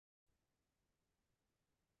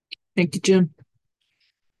Thank you, Jim.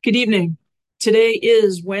 Good evening. Today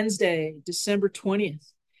is Wednesday, December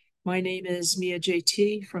 20th. My name is Mia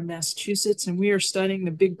JT from Massachusetts, and we are studying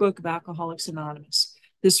the Big Book of Alcoholics Anonymous.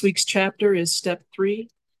 This week's chapter is Step 3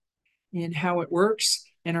 in How It Works,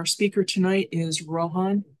 and our speaker tonight is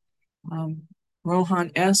Rohan, um,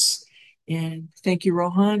 Rohan S. And thank you,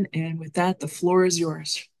 Rohan. And with that, the floor is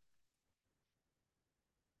yours.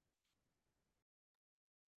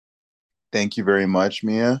 Thank you very much,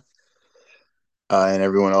 Mia, and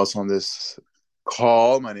everyone else on this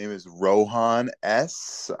call. My name is Rohan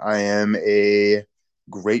S. I am a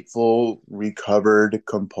grateful, recovered,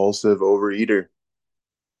 compulsive overeater.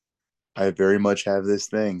 I very much have this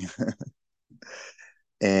thing.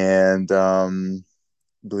 and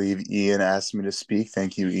believe Ian asked me to speak.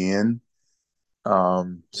 Thank you, Ian,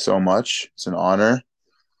 so much. It's an honor.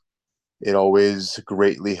 It always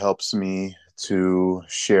greatly helps me to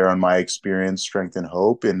share on my experience, strength, and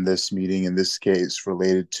hope in this meeting, in this case,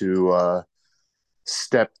 related to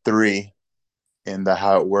step 3 in the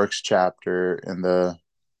How It Works chapter in the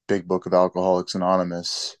Big Book of Alcoholics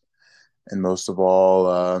Anonymous. And most of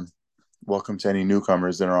all, welcome to any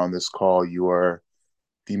newcomers that are on this call. You are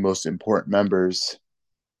the most important members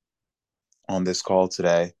on this call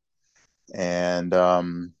today. And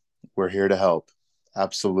we're here to help.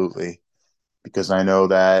 Absolutely. Because I know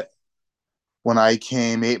that when I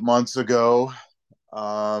came 8 months ago,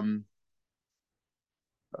 um,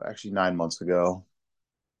 actually 9 months ago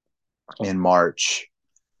in March,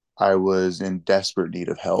 I was in desperate need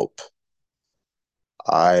of help.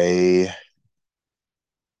 I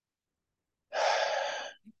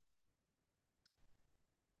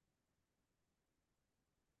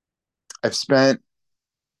I've spent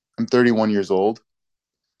I'm 31 years old,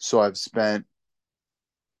 so I've spent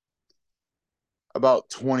about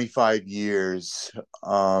 25 years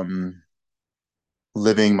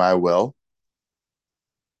living my will.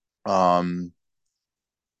 Um,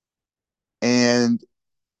 and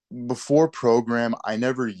before program, I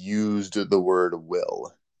never used the word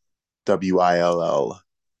will, WILL.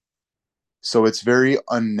 So it's very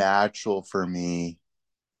unnatural for me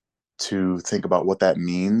to think about what that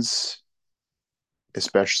means,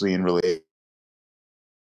 especially in relation.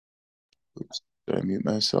 Oops, did I mute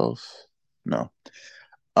myself? No.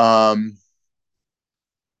 Um,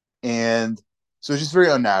 and so it's just very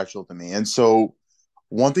unnatural to me. And so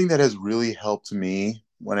one thing that has really helped me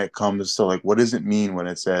when it comes to like what does it mean when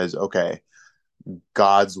it says, okay,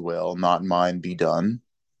 God's will, not mine, be done,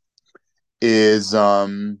 is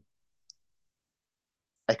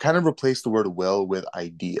I kind of replaced the word will with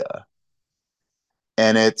idea.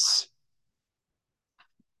 And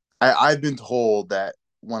I've been told that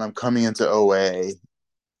when I'm coming into OA,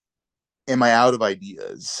 am I out of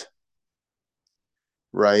ideas?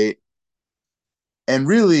 Right? And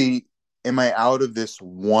really, am I out of this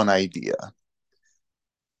one idea,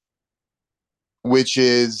 which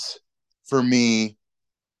is for me,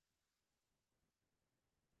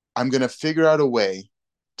 I'm going to figure out a way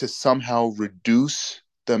to somehow reduce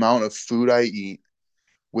the amount of food I eat,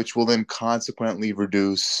 which will then consequently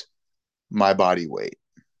reduce my body weight.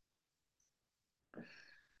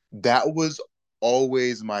 That was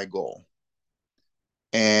always my goal.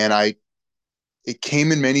 And it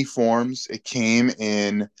came in many forms. It came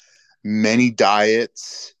in many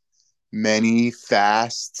diets, many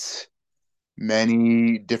fasts,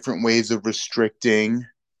 many different ways of restricting,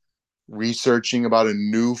 researching about a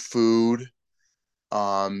new food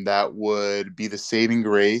that would be the saving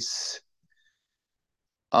grace.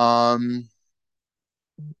 Um,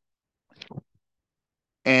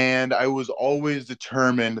 and I was always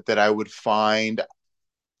determined that I would find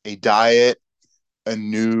a diet, a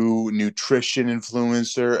new nutrition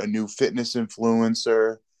influencer, a new fitness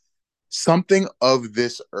influencer, something of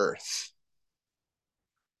this earth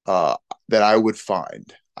uh, that I would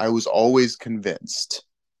find. I was always convinced.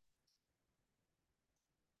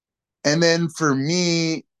 And then for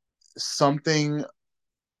me, something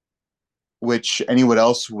which anyone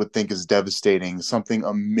else would think is devastating, something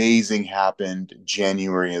amazing happened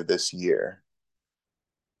January of this year.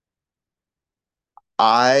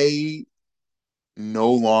 I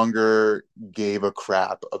no longer gave a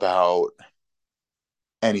crap about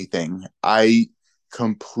anything. I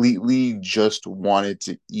completely just wanted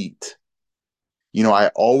to eat. I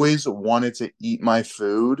always wanted to eat my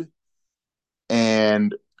food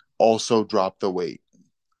and also drop the weight.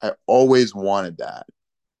 I always wanted that,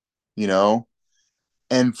 you know?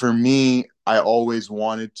 And for me, I always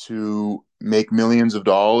wanted to make millions of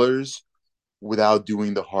dollars without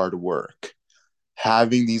doing the hard work.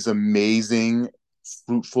 Having these amazing,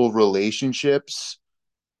 fruitful relationships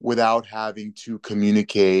without having to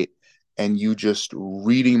communicate and you just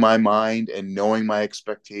reading my mind and knowing my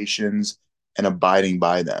expectations and abiding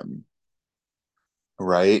by them,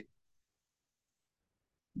 right?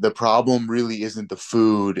 The problem really isn't the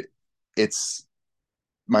food, it's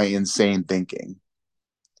my insane thinking.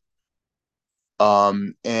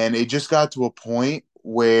 And it just got to a point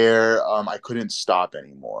where I couldn't stop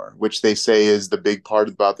anymore, which they say is the big part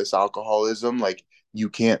about this alcoholism. Like, you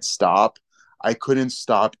can't stop. I couldn't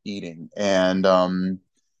stop eating. And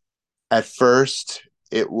at first,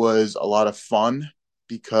 it was a lot of fun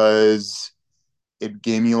because it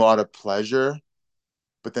gave me a lot of pleasure.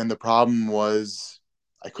 But then the problem was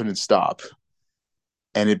I couldn't stop.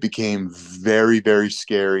 And it became very, very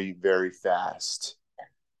scary very fast.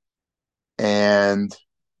 And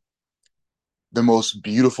the most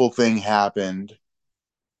beautiful thing happened.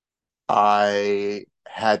 I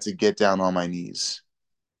had to get down on my knees.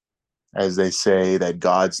 As they say, that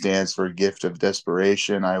God stands for a gift of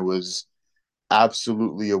desperation. I was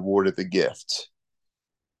absolutely awarded the gift.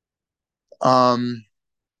 Um,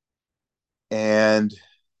 and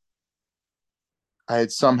I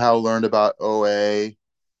had somehow learned about OA,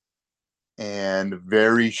 and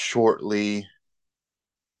very shortly,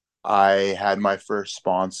 I had my first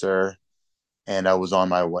sponsor, and I was on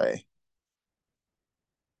my way.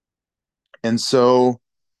 And so,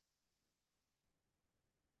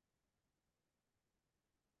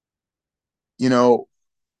 you know,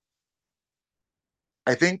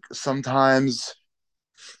 I think sometimes,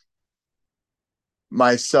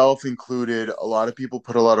 myself included, a lot of people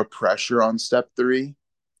put a lot of pressure on step three,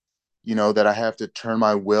 that I have to turn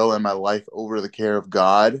my will and my life over to the care of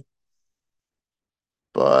God.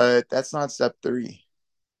 But that's not step three.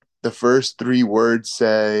 The first three words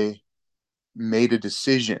say, made a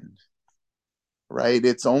decision, right?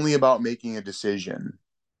 It's only about making a decision,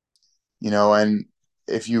 and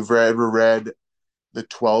if you've ever read the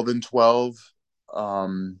 12 and 12,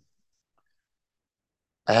 um,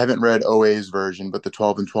 I haven't read OA's version, but the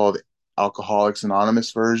 12 and 12 Alcoholics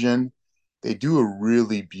Anonymous version, they do a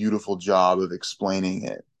really beautiful job of explaining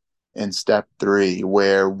it in step three,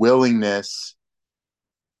 where willingness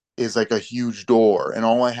is like a huge door, and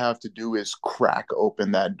all I have to do is crack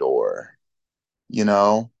open that door, you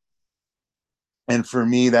know? And for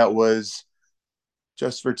me, that was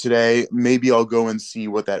just for today. Maybe I'll go and see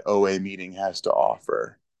what that OA meeting has to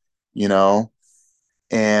offer, you know?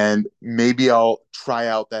 And maybe I'll try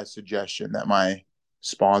out that suggestion that my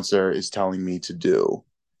sponsor is telling me to do.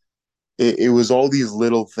 It was all these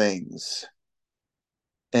little things.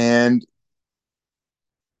 And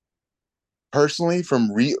personally,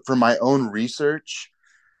 from my own research,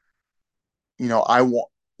 I want,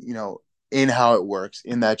 in how it works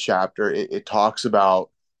in that chapter, it talks about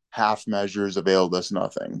half measures availed us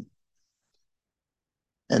nothing.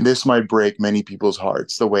 And this might break many people's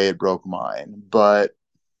hearts the way it broke mine, but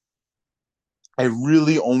I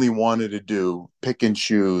really only wanted to pick and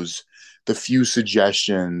choose the few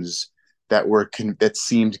suggestions that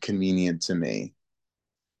seemed convenient to me,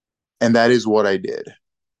 and that is what I did.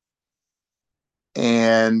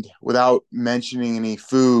 And without mentioning any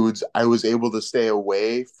foods, I was able to stay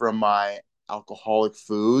away from my alcoholic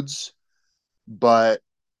foods, but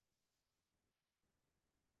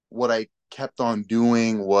what I kept on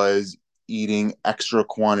doing was eating extra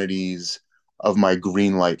quantities of my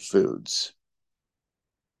green light foods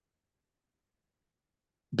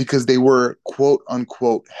because they were quote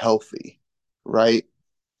unquote healthy, right?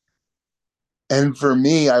 And for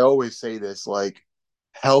me, I always say this, like,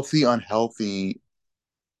 healthy, unhealthy,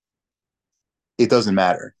 it doesn't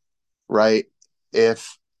matter, right?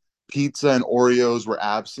 If pizza and Oreos were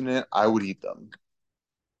abstinent, I would eat them.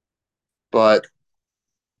 But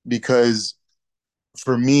because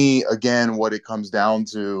for me, again, what it comes down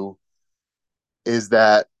to is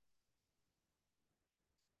that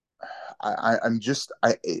I'm just,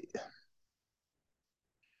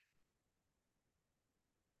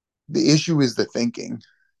 the issue is the thinking.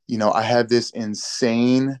 I have this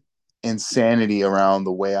insane insanity around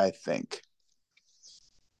the way I think.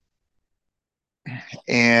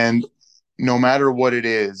 And no matter what it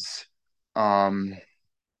is, um,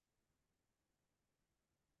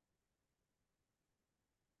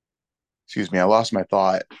 excuse me, I lost my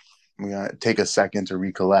thought. I'm going to take a second to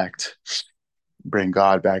recollect, bring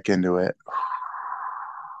God back into it.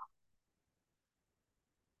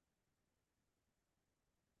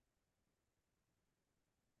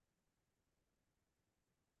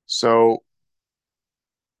 So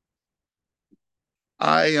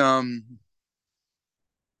I,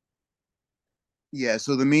 yeah,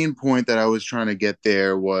 so the main point that I was trying to get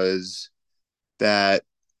there was that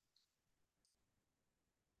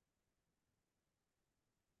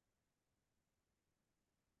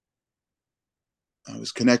I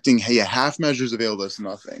was connecting, hey, yeah, half measures avail us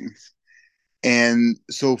nothing. And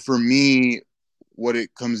so for me, what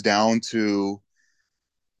it comes down to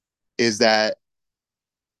is that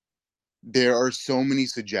there are so many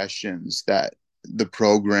suggestions that the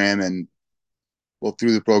program and, well,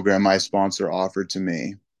 through the program, my sponsor offered to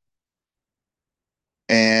me.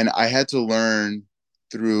 And I had to learn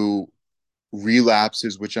through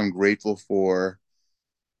relapses, which I'm grateful for.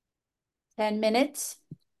 10 minutes.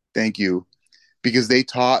 Thank you. Because they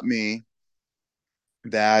taught me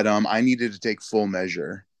that I needed to take full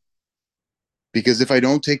measure. Because if I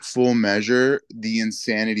don't take full measure, the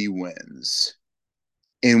insanity wins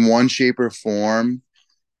in one shape or form.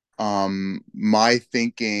 My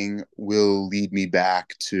thinking will lead me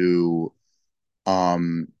back to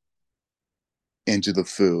um, into the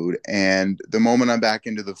food. And the moment I'm back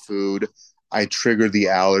into the food, I trigger the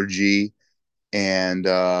allergy, and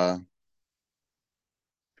then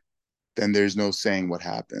there's no saying what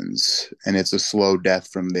happens. And it's a slow death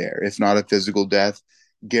from there. If not a physical death,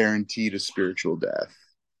 guaranteed a spiritual death.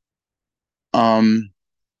 Um,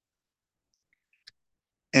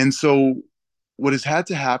 and so, what has had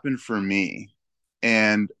to happen for me,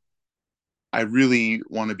 and I really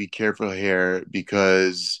want to be careful here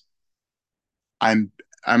because I'm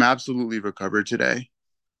I'm absolutely recovered today.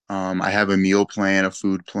 I have a meal plan, a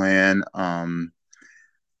food plan, that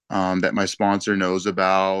my sponsor knows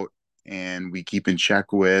about and we keep in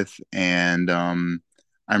check with. And I'm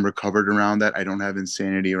recovered around that. I don't have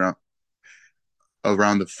insanity around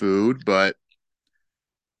the food, but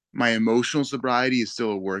my emotional sobriety is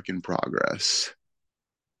still a work in progress.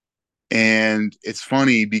 And it's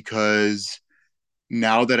funny because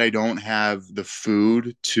now that I don't have the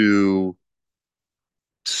food to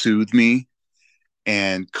soothe me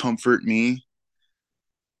and comfort me,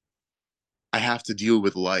 I have to deal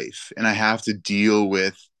with life and I have to deal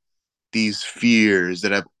with these fears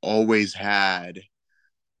that I've always had.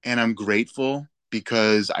 And I'm grateful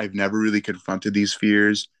because I've never really confronted these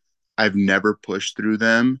fears. I've never pushed through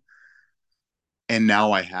them. And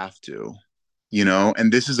now I have to,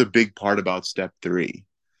 and this is a big part about step three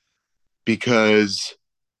because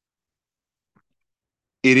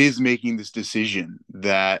it is making this decision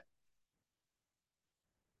that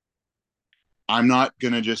I'm not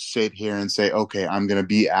going to just sit here and say, okay, I'm going to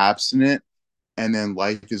be abstinent and then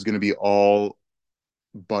life is going to be all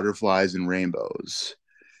butterflies and rainbows.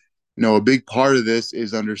 No, a big part of this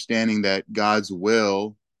is understanding that God's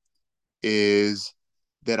will is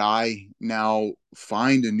that I now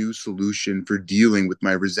find a new solution for dealing with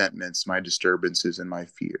my resentments, my disturbances, and my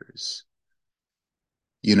fears.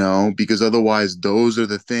 Because otherwise, those are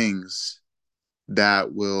the things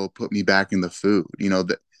that will put me back in the food.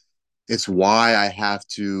 That it's why I have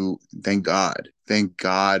to thank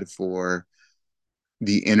God for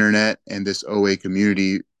the internet and this OA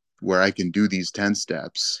community where I can do these 10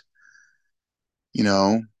 steps, you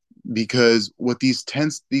know, because what these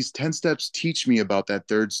 10 steps teach me about that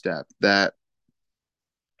third step, that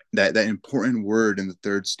important word in the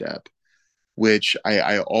third step, which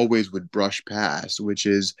I always would brush past, which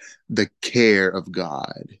is the care of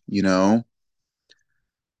God.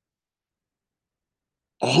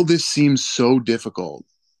 All this seems so difficult.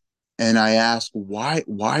 And I ask, why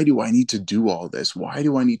do I need to do all this? Why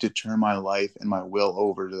do I need to turn my life and my will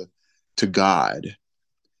over to God?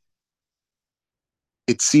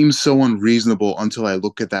 It seems so unreasonable until I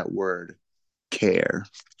look at that word, care.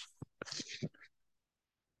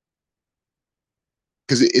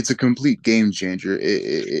 Because it's a complete game changer.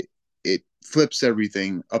 It flips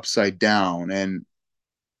everything upside down. And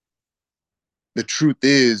the truth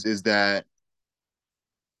is that,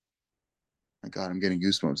 my God, I'm getting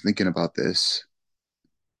goosebumps thinking about this.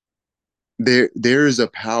 There is a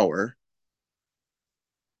power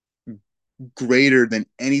greater than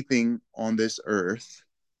anything on this earth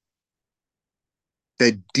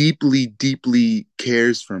that deeply, deeply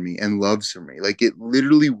cares for me and loves for me. Like it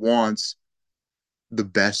literally wants the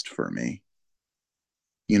best for me,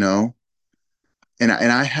 you know? And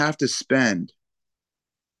I have to spend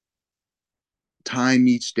time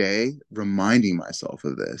each day reminding myself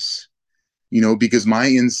of this, because my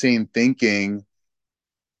insane thinking,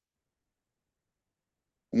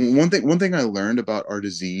 one thing I learned about our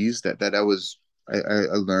disease that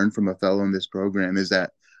I learned from a fellow in this program is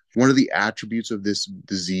that one of the attributes of this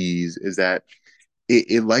disease is that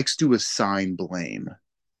it likes to assign blame.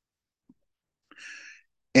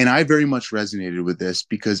 And I very much resonated with this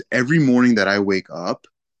because every morning that I wake up,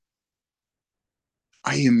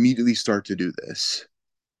 I immediately start to do this.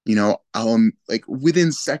 I'll like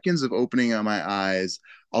within seconds of opening up my eyes,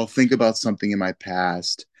 I'll think about something in my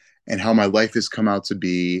past and how my life has come out to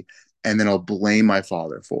be. and then I'll blame my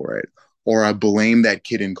father for it, or I blame that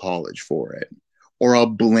kid in college for it, or I'll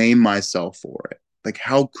blame myself for it. Like,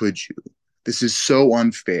 how could you? This is so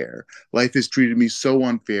unfair. Life has treated me so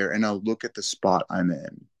unfair, and I'll look at the spot I'm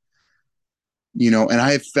in. And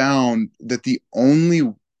I have found that the only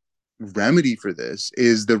remedy for this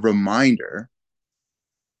is the reminder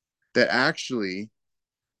that actually,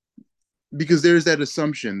 because there's that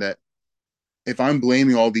assumption that if I'm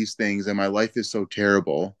blaming all these things and my life is so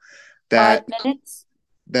terrible, that 5 minutes.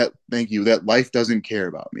 thank you, that life doesn't care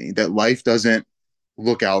about me, that life doesn't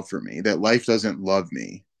look out for me, that life doesn't love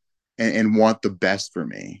me and want the best for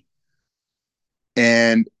me.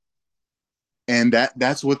 And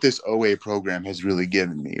that's what this OA program has really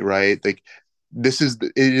given me, right? Like,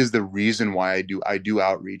 it is the reason why I do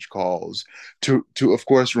outreach calls to of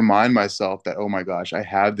course remind myself that, oh my gosh, I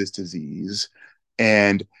have this disease,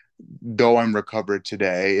 and though I'm recovered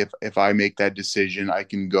today, if I make that decision, I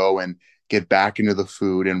can go and get back into the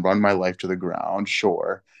food and run my life to the ground.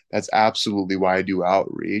 Sure, that's absolutely why I do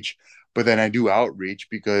outreach. But then I do outreach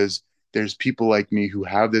because there's people like me who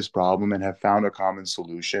have this problem and have found a common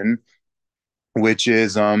solution, which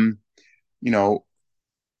is you know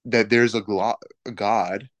that there's a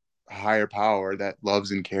God, a higher power that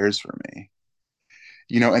loves and cares for me.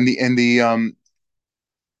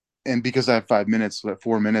 And because I have 5 minutes left,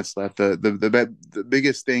 4 minutes left, the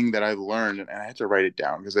biggest thing that I learned, and I had to write it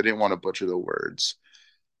down because I didn't want to butcher the words,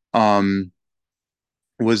 um,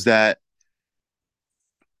 was that,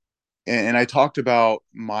 and I talked about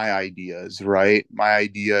my ideas, right? My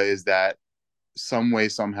idea is that some way,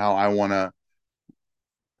 somehow, I want to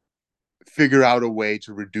figure out a way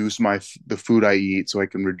to reduce the food I eat so I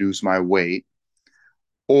can reduce my weight,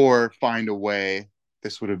 or find a way,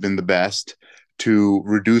 this would have been the best, to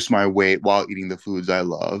reduce my weight while eating the foods I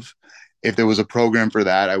love. If there was a program for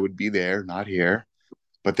that, I would be there, not here.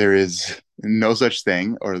 But there is no such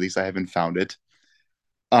thing, or at least I haven't found it.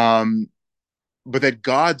 Um, but that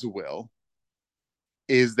God's will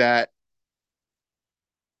is that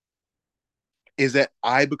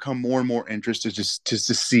I become more and more interested just to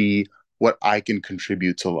see what I can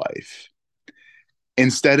contribute to life.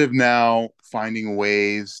 Instead of now finding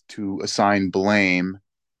ways to assign blame,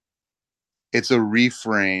 it's a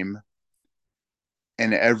reframe,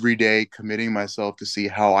 and every day committing myself to see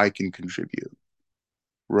how I can contribute,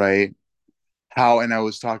 right? And I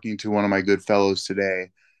was talking to one of my good fellows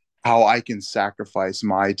today, how I can sacrifice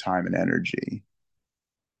my time and energy.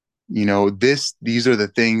 These are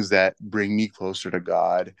the things that bring me closer to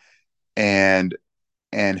God and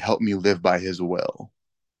help me live by his will.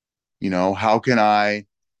 How can I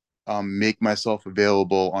make myself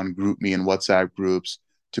available on GroupMe and WhatsApp groups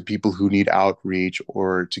to people who need outreach,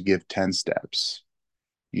 or to give 10 steps,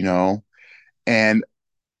 you know? And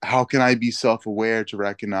how can I be self-aware to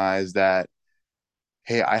recognize that,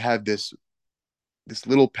 hey, I have this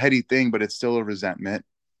little petty thing, but it's still a resentment,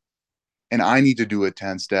 and I need to do a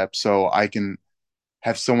 10 step so I can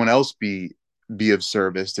have someone else be of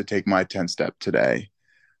service to take my 10 step today.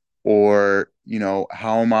 Or,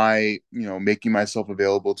 how am I, making myself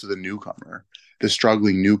available to the newcomer, the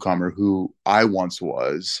struggling newcomer who I once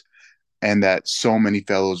was, and that so many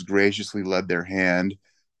fellows graciously led their hand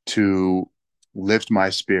to lift my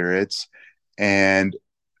spirits and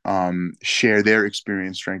share their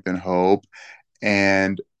experience, strength, and hope,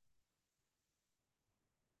 and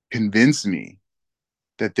convince me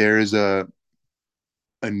that there is a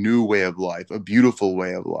new way of life, a beautiful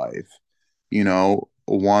way of life,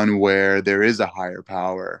 one where there is a higher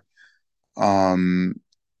power. Um,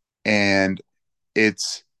 and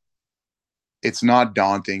it's it's not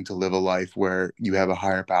daunting to live a life where you have a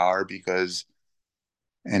higher power, because,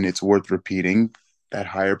 and it's worth repeating, that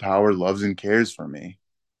higher power loves and cares for me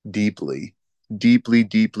deeply, deeply,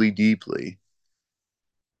 deeply, deeply.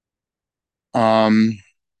 Um,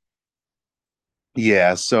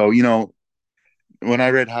 yeah, so when I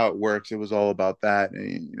read how it works, it was all about that,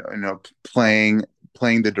 and playing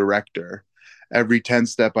the director. Every 10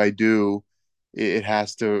 step I do, it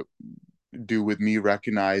has to do with me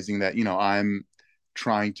recognizing that, I'm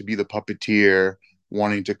trying to be the puppeteer,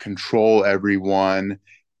 wanting to control everyone,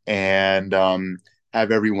 and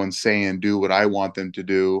have everyone say and do what I want them to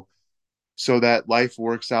do, so that life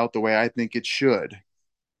works out the way I think it should,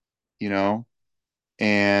 you know?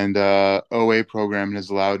 And OA program has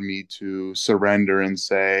allowed me to surrender and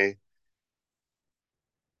say,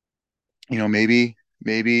 maybe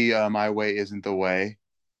my way isn't the way,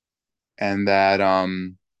 and that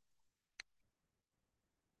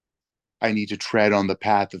I need to tread on the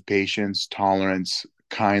path of patience, tolerance,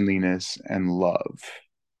 kindliness, and love.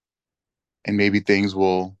 And maybe things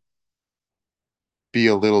will be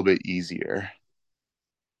a little bit easier.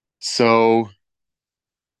 So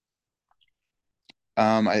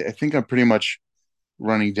I think I'm pretty much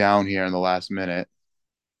running down here in the last minute.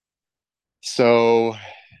 So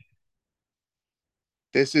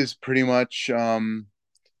this is pretty much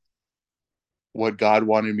what God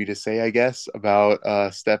wanted me to say, I guess,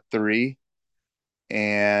 about step three.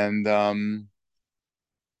 And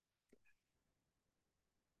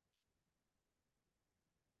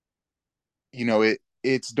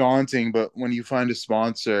it's daunting, but when you find a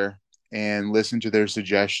sponsor and listen to their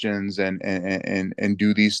suggestions and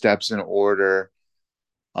do these steps in order,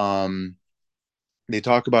 um, they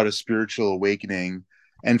talk about a spiritual awakening.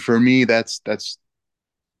 And for me, that's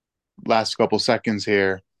last couple seconds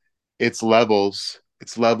here. It's levels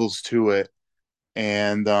to it.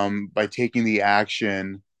 And by taking the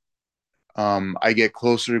action, I get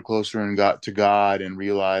closer and closer and got to God and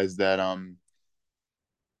realize that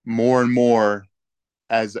more and more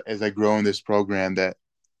as I grow in this program, that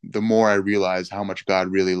the more I realize how much God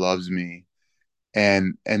really loves me,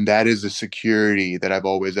 and that is a security that I've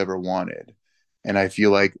always ever wanted. And I feel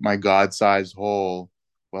like my God-sized hole,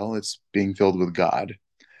 well, it's being filled with God.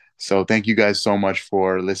 So thank you guys so much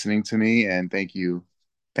for listening to me, and thank you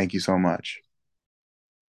so much.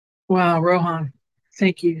 Wow, Rohan,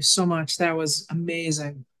 thank you so much. That was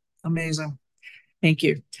amazing. Amazing. Thank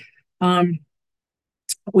you. Um,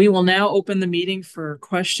 we will now open the meeting for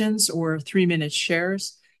questions or 3-minute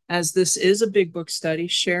shares. As this is a big book study,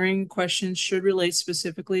 sharing questions should relate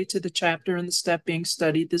specifically to the chapter and the step being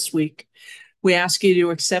studied this week. We ask you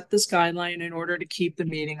to accept this guideline in order to keep the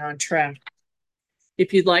meeting on track.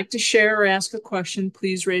 If you'd like to share or ask a question,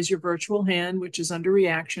 please raise your virtual hand, which is under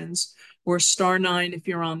reactions, or *9 if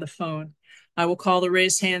you're on the phone. I will call the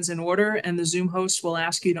raised hands in order, and the Zoom host will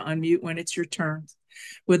ask you to unmute when it's your turn.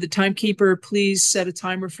 Would the timekeeper please set a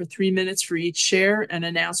timer for 3 minutes for each share and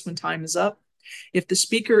announce when time is up? If the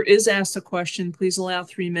speaker is asked a question, please allow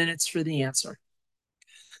 3 minutes for the answer.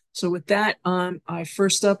 So with that,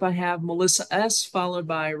 first up, I have Melissa S., followed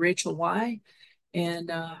by Rachel Y.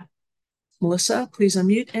 And Melissa, please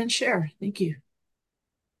unmute and share. Thank you.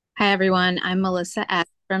 Hi, everyone. I'm Melissa S.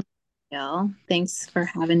 from Hill. Thanks for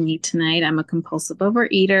having me tonight. I'm a compulsive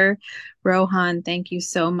overeater. Rohan, thank you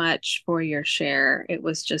so much for your share. It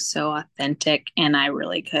was just so authentic, and I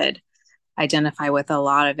really could identify with a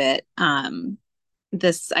lot of it.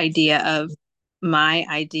 This idea of my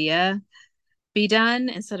idea be done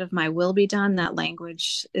instead of my will be done, that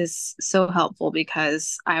language is so helpful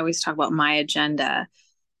because I always talk about my agenda.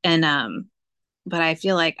 And but I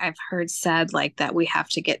feel like I've heard said like that we have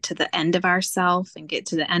to get to the end of ourself and get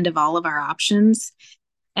to the end of all of our options.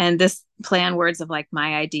 And this play on words of like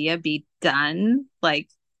my idea be done, like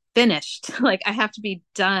finished. Like I have to be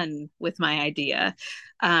done with my idea.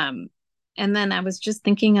 Um, and then I was just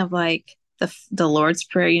thinking of like the Lord's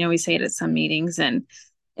Prayer. We say it at some meetings, and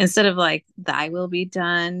instead of like thy will be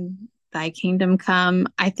done, thy kingdom come,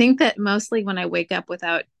 I think that mostly when I wake up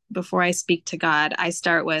without before I speak to God, I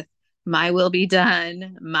start with my will be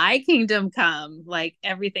done, my kingdom come. Like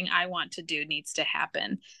everything I want to do needs to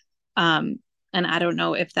happen. Um, and I don't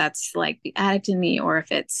know if that's like the addict in me or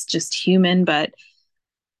if it's just human, but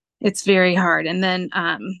it's very hard. And then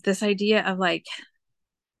this idea of like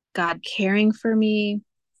God caring for me,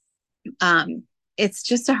 it's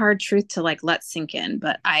just a hard truth to like let sink in,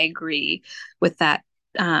 but I agree with that.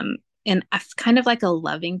 And I'm kind of like a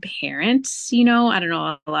loving parent, I don't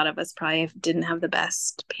know, a lot of us probably didn't have the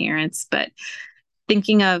best parents, but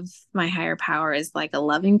thinking of my higher power as like a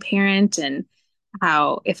loving parent, and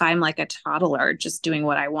how if I'm like a toddler just doing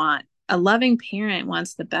what I want, a loving parent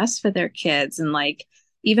wants the best for their kids and like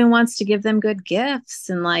even wants to give them good gifts.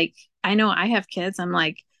 And like, I know I have kids. I'm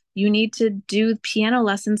like, you need to do piano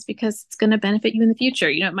lessons because it's going to benefit you in the future.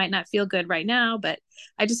 It might not feel good right now, but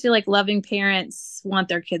I just feel like loving parents want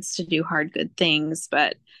their kids to do hard, good things.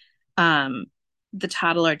 But um, the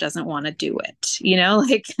toddler doesn't want to do it,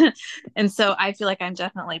 like, and so I feel like I'm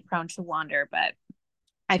definitely prone to wander, but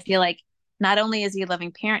I feel like not only is he a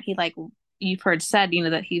loving parent, he like you've heard said,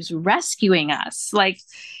 that he's rescuing us. Like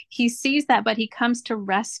he sees that, but he comes to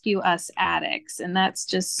rescue us addicts. And that's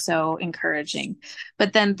just so encouraging.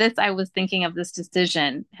 But then I was thinking of this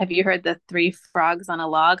decision. Have you heard the 3 frogs on a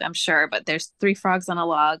log? I'm sure, but there's 3 frogs on a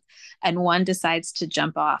log and one decides to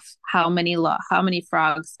jump off. How many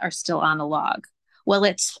frogs are still on a log? Well,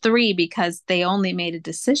 it's 3 because they only made a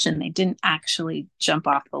decision. They didn't actually jump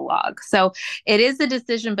off the log. So it is a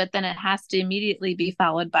decision, but then it has to immediately be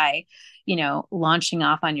followed by, launching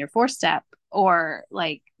off on your 4-step, or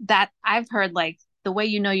like that. I've heard like the way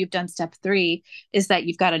you know you've done step 3 is that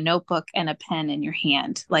you've got a notebook and a pen in your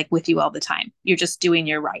hand, like with you all the time. You're just doing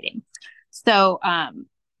your writing. So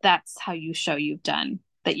that's how you show you've done,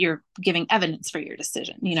 that you're giving evidence for your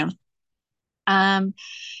decision, you know? Um,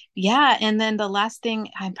 yeah. And then the last thing,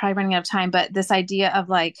 I'm probably running out of time, but this idea of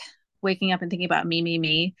like waking up and thinking about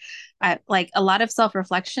me, like a lot of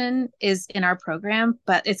self-reflection is in our program,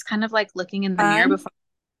 but it's kind of like looking in the mirror Time. before.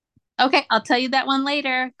 Okay, I'll tell you that one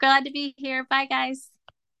later. Glad to be here. Bye, guys.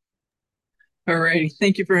 All righty.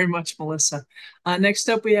 Thank you very much, Melissa. Next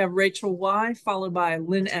up, we have Rachel Y, followed by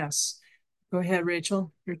Lynn S. Go ahead,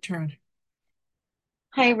 Rachel. Your turn.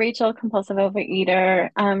 Hi, Rachel, compulsive overeater.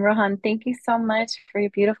 Rohan, thank you so much for your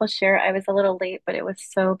beautiful share. I was a little late, but it was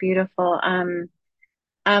so beautiful. I'm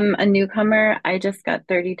a newcomer. I just got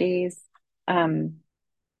 30 days on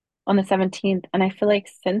the 17th, and I feel like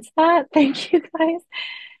since that, thank you guys.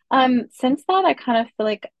 Since that, I kind of feel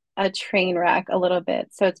like a train wreck a little bit.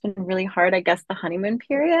 So it's been really hard. I guess the honeymoon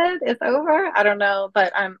period is over. I don't know,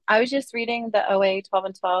 but I was just reading the OA 12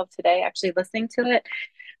 and 12 today, actually listening to it.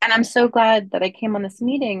 And I'm so glad that I came on this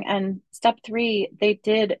meeting. And step 3, they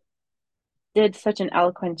did such an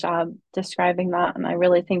eloquent job describing that. And I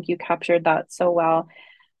really think you captured that so well.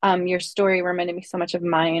 Your story reminded me so much of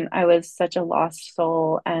mine. I was such a lost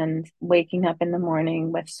soul and waking up in the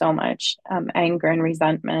morning with so much anger and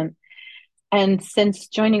resentment. And since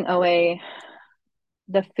joining OA,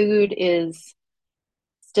 the food is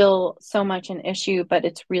still so much an issue, but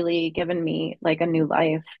it's really given me like a new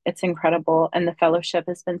life. It's incredible. And the fellowship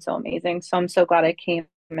has been so amazing. So I'm so glad I came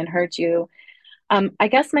and heard you. I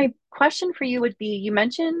guess my question for you would be, you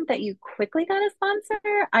mentioned that you quickly got a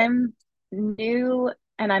sponsor. I'm new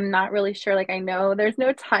and I'm not really sure. Like, I know there's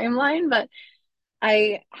no timeline, but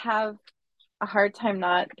I have a hard time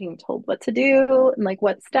not being told what to do and like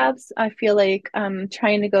what steps. I feel like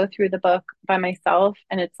trying to go through the book by myself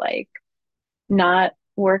and it's like not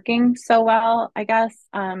working so well, I guess.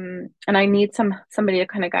 And I need somebody to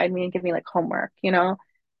kind of guide me and give me like homework, you know?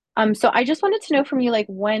 So I just wanted to know from you, like,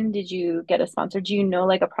 when did you get a sponsor? Do you know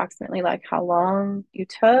like approximately like how long you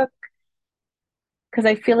took? Because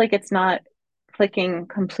I feel like it's not clicking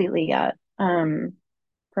completely yet.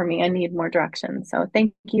 For me, I need more direction. So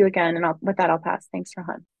thank you again, and with that, I'll pass. Thanks,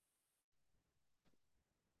 Rohan.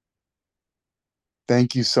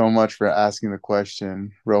 Thank you so much for asking the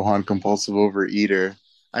question, Rohan, compulsive overeater.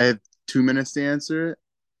 I have 2 minutes to answer it.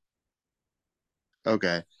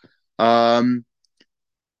 Okay. Um,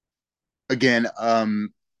 again,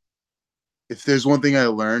 if there's one thing I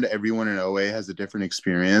learned, everyone in OA has a different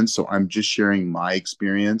experience. So I'm just sharing my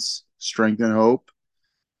experience, strength and hope.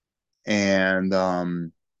 And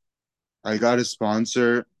I got a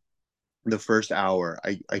sponsor the first hour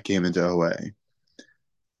I came into OA.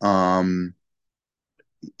 Um,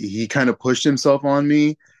 he kind of pushed himself on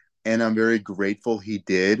me, and I'm very grateful he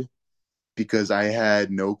did because I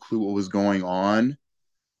had no clue what was going on.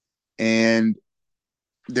 And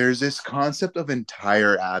there's this concept of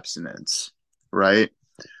entire abstinence, right?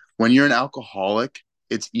 When you're an alcoholic,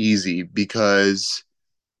 it's easy because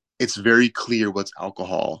it's very clear what's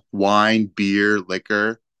alcohol: wine, beer,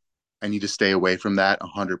 liquor. I need to stay away from that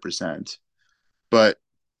 100%. But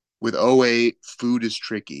with OA, food is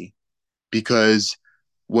tricky because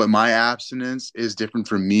what my abstinence is different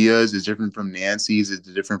from Mia's, is different from Nancy's, is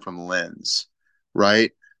different from Lynn's, right?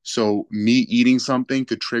 So me eating something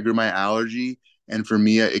could trigger my allergy, and for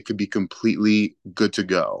Mia, it could be completely good to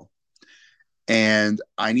go. And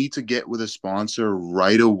I need to get with a sponsor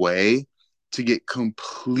right away to get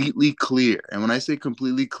completely clear. And when I say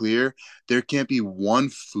completely clear, there can't be one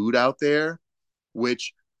food out there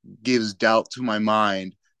which gives doubt to my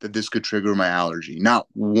mind that this could trigger my allergy. Not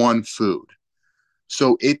one food.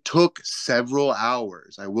 So it took several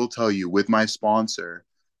hours, I will tell you, with my sponsor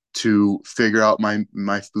to figure out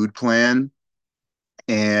my food plan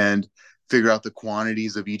and figure out the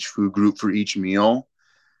quantities of each food group for each meal.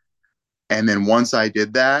 And then once I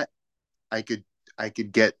did that, I could I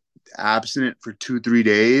could get abstinent for 2 3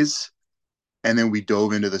 days, and then we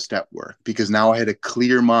dove into the step work because now I had a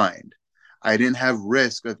clear mind. I didn't have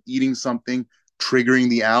risk of eating something triggering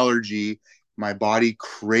the allergy, my body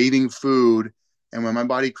craving food. And when my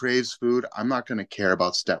body craves food, I'm not going to care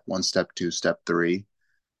about step 1, step 2, step 3.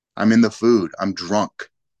 I'm in the food. I'm drunk,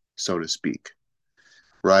 so to speak.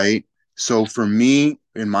 Right? So for me,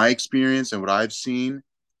 in my experience and what I've seen,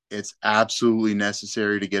 it's absolutely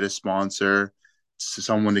necessary to get a sponsor,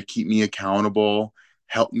 someone to keep me accountable,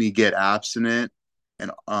 help me get abstinent,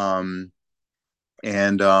 and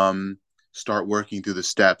start working through the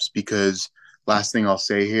steps. Because last thing I'll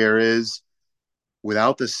say here is,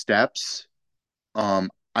 without the steps,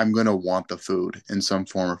 I'm going to want the food in some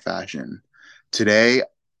form or fashion. Today,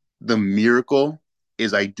 the miracle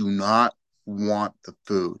is I do not want the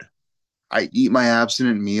food. I eat my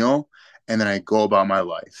abstinent meal and then I go about my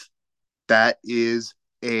life. That is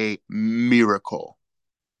a miracle.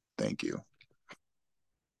 Thank you.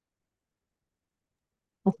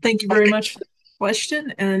 Well, thank you very much for the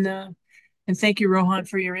question, and thank you, Rohan,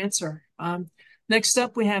 for your answer. Next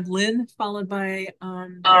up, we have Lynn, followed by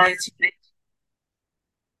Nancy.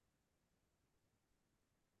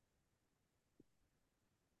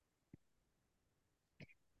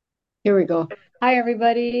 Here we go. Hi,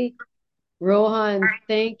 everybody. Rohan,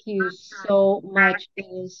 thank you so much. It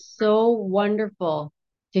is so wonderful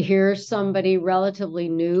to hear somebody relatively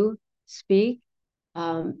new speak.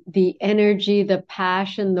 The energy, the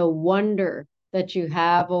passion, the wonder that you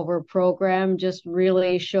have over program just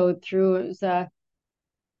really showed through. It was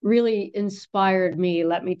really inspired me,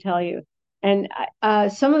 let me tell you. And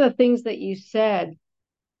some of the things that you said,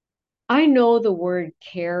 I know the word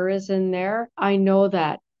care is in there. I know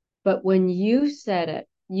that. But when you said it,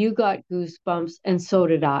 you got goosebumps, and so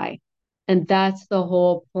did I. And that's the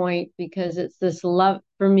whole point because it's this love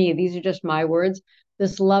for me. These are just my words.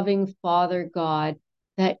 This loving Father God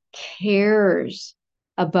that cares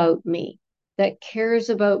about me, that cares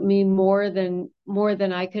about me more than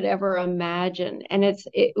I could ever imagine. And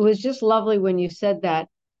it was just lovely when you said that,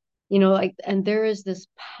 like, and there is this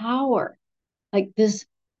power, like this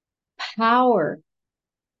power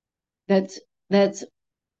that's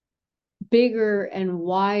bigger and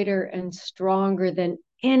wider and stronger than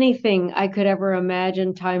anything I could ever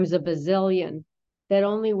imagine times a bazillion, that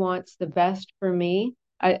only wants the best for me.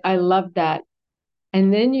 I love that.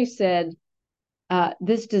 And then you said,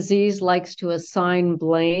 this disease likes to assign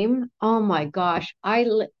blame. Oh my gosh.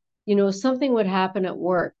 Something would happen at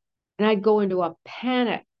work and I'd go into a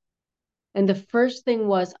panic. And the first thing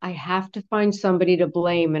was, I have to find somebody to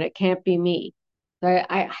blame, and it can't be me.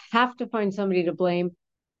 I have to find somebody to blame.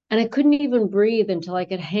 And I couldn't even breathe until I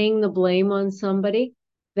could hang the blame on somebody.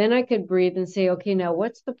 Then I could breathe and say, okay, now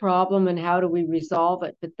what's the problem and how do we resolve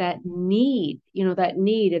it? But that need, that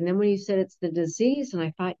need. And then when you said it's the disease, and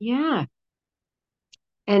I thought, yeah.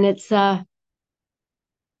 And it's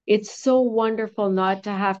so wonderful not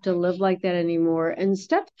to have to live like that anymore. And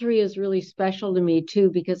step 3 is really special to me too,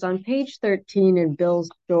 because on page 13 in Bill's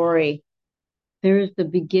story, there's the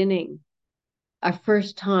beginning, a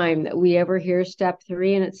first time that we ever hear step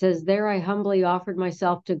 3. And it says, there I humbly offered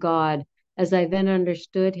myself to God as I then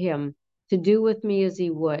understood him to do with me as he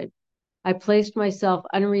would. I placed myself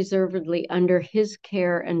unreservedly under his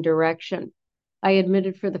care and direction. I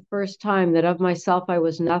admitted for the first time that of myself I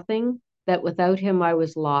was nothing, that without him I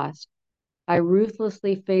was lost. I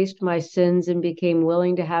ruthlessly faced my sins and became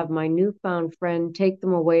willing to have my newfound friend take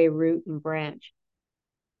them away root and branch.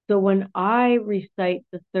 So when I recite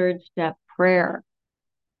the third step prayer,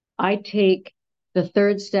 I take the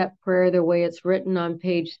third step prayer the way it's written on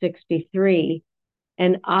page 63,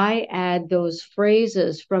 and I add those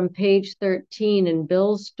phrases from page 13 in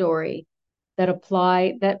Bill's story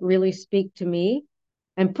that really speak to me,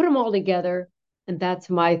 and put them all together. And that's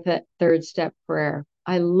my third step prayer.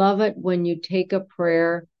 I love it when you take a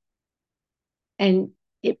prayer and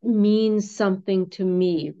it means something to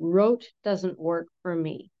me. Rote doesn't work for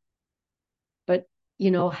me, but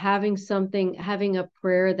having a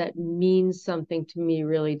prayer that means something to me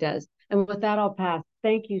really does. And with that, I'll pass.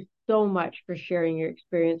 Thank you so much for sharing your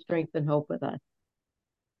experience, strength, and hope with us.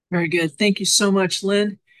 Very good. Thank you so much,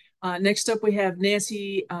 Lynn. Next up, we have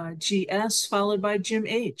Nancy GS, followed by Jim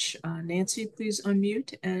H. Nancy, please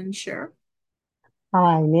unmute and share.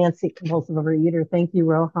 Hi, Nancy, compulsive overeater. Thank you,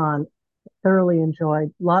 Rohan. Thoroughly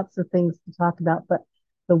enjoyed. Lots of things to talk about, but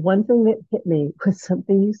the one thing that hit me was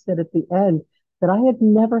something you said at the end that I had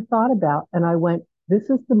never thought about. And I went,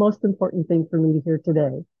 this is the most important thing for me to hear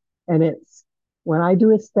today. And it's when I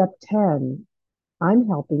do a step 10, I'm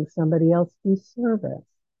helping somebody else do service.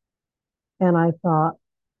 And I thought,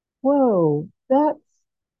 whoa,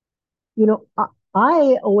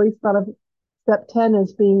 I always thought of step 10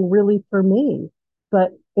 as being really for me,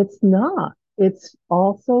 but it's not. It's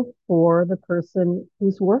also for the person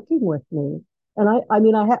who's working with me. And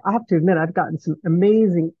I have to admit, I've gotten some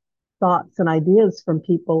amazing thoughts and ideas from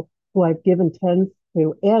people who I've given tens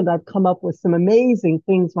to, and I've come up with some amazing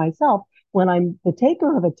things myself when I'm the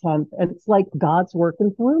taker of a tenth. And it's like God's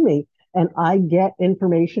working through me, and I get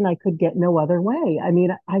information I could get no other way. I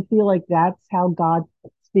mean, I feel like that's how God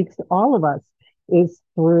speaks to all of us, is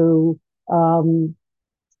through all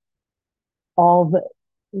the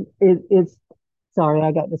it's sorry,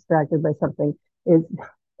 I got distracted by something. Is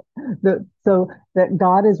so that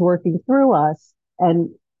God is working through us, and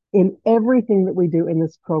in everything that we do in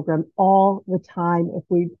this program all the time, if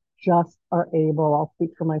we just are able, I'll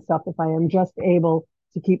speak for myself, if I am just able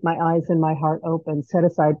to keep my eyes and my heart open, set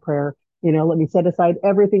aside prayer, let me set aside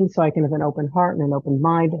everything so I can have an open heart and an open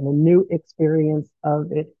mind and a new experience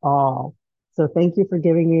of it all. So thank you for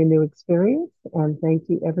giving me a new experience, and thank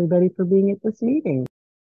you everybody for being at this meeting.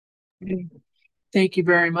 Thank you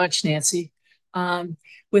very much, Nancy.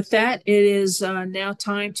 With that, it is now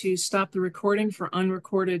time to stop the recording for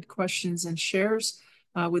unrecorded questions and shares.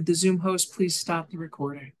 Would the Zoom host please stop the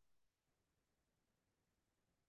recording?